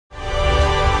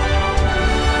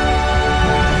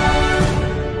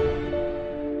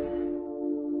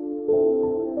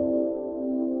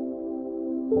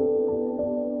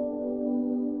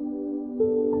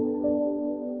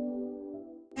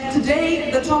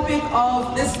topic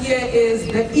of this year is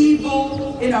the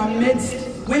evil in our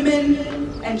midst, women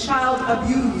and child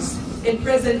abuse in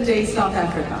present-day South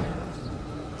Africa.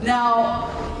 Now,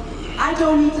 I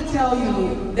don't need to tell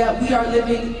you that we are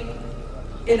living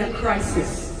in a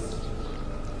crisis.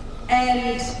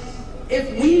 And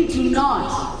if we do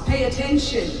not pay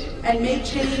attention and make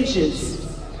changes,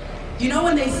 you know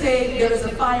when they say there is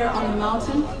a fire on the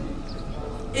mountain,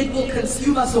 it will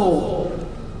consume us all.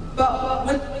 But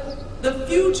with the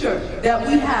future that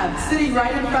we have sitting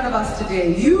right in front of us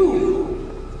today, you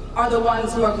are the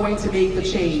ones who are going to make the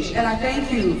change. And I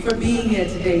thank you for being here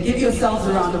today. Give yourselves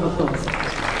a round of applause.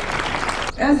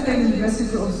 As the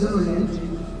University of Zululand,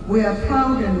 we are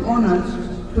proud and honored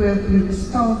to have been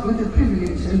bestowed with the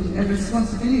privilege and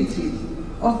responsibility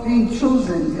of being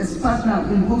chosen as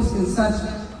partner in hosting such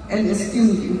an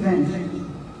esteemed event.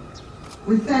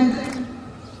 We thank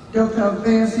Dr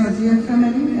Beyers Naudé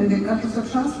family and the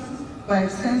Kagiso Trust, by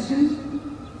extension,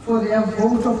 for their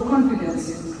vote of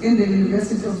confidence in the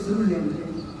University of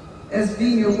Zululand as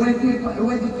being a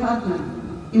worthy partner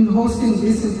in hosting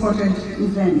this important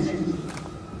event.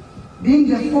 Being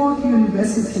the fourth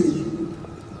university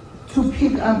to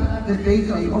pick up the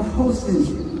baton of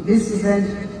hosting this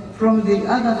event from the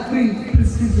other three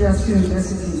prestigious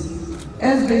universities,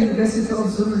 as the University of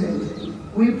Zululand,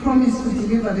 we promise to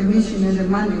deliver the mission and the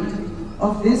mandate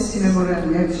of this memorial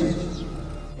lecture.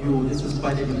 This is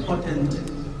quite an important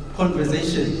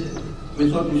conversation we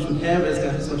thought we should have as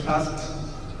Kagiso Trust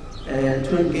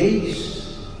to engage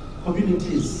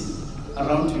communities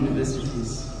around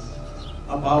universities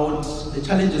about the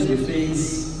challenges we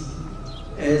face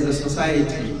as a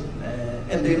society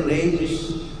and then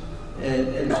range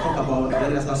and talk about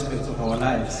various aspects of our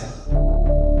lives.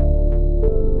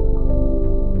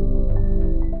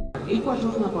 If we're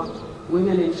talking about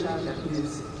women and child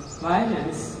abuse,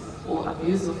 violence or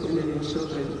abuse of women and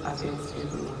children affects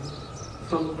everyone,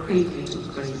 from cradle to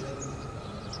grave.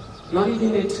 Not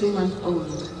even a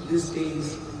 2-month-old these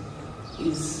days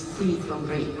is free from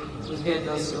rape. We've heard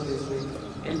those stories with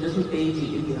a little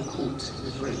baby in their coat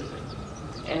is raped.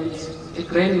 And a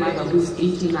grandmother who's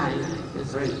 89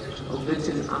 is raped or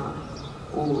beaten up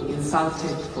or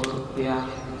insulted for their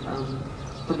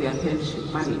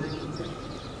pension money.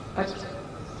 But,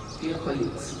 dear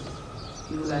colleagues,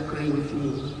 you will agree with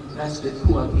me, that's the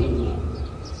poor paying more.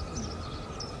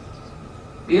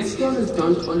 These stories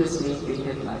don't always make the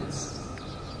headlines,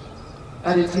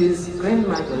 but it is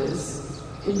grandmothers.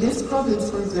 In this province,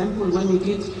 for example, when we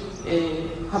did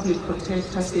public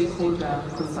protector stakeholder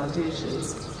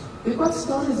consultations, we got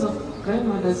stories of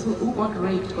grandmothers who got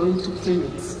raped going to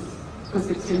clinics because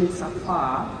the clinics are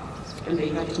far and they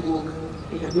had to walk.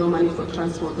 They had no money for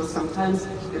transport, or sometimes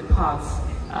the parks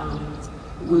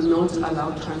will not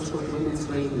allow transport when it's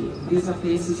raining. These are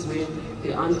places where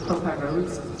there aren't proper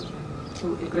roads,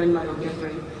 so a grandmother will get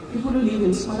raped. People who live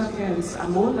in smaller camps are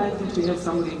more likely to have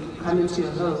somebody come into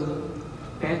your home,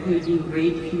 badly you,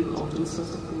 rape you, or do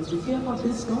sorts of things. We hear about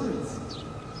these stories.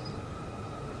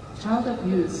 Child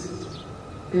abuse.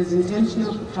 There's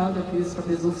intentional child abuse, but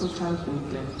there's also child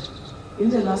neglect. In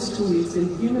the last 2 weeks,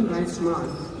 in Human Rights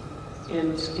Month,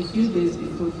 and a few days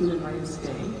before Human Rights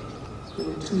Day, there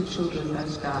were 2 children that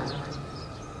died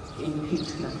in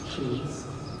pit-like trees.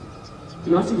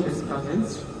 Not in this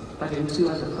province, but in 2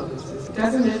 other provinces. It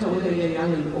doesn't matter whether you're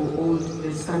young or old,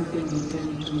 there's something you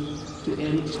can do to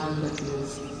end child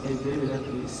abuse and women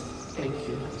abuse. Thank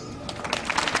you.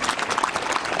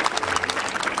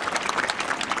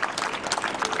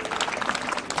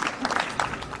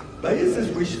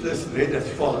 Beyers' wish list read as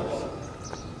follows: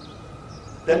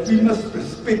 that we must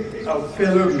respect our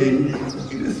fellow men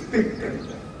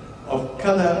irrespective of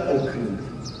color or creed.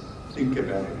 Think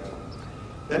about it.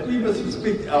 That we must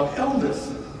respect our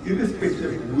elders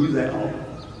irrespective of who they are.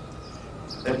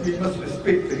 That we must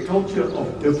respect the culture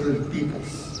of different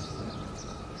peoples.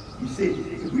 He said,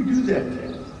 if we do that,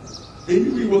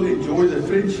 then we will enjoy the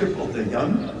friendship of the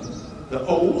young, the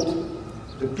old,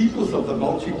 the peoples of the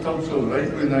multicultural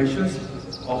rainbow nations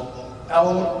of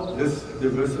our this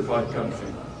diversified country.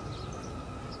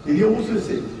 And he also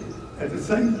said, in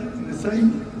the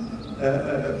same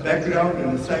background,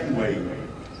 in the same way,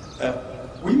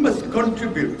 we must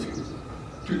contribute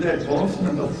to the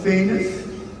advancement of fairness,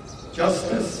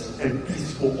 justice, and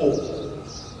peace for all.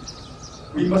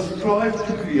 We must strive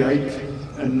to create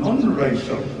a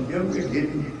non-racial, here we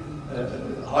again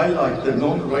highlight the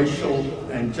non-racial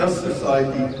and just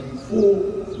society for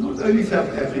not only South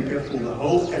Africa, for the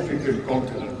whole African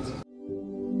continent.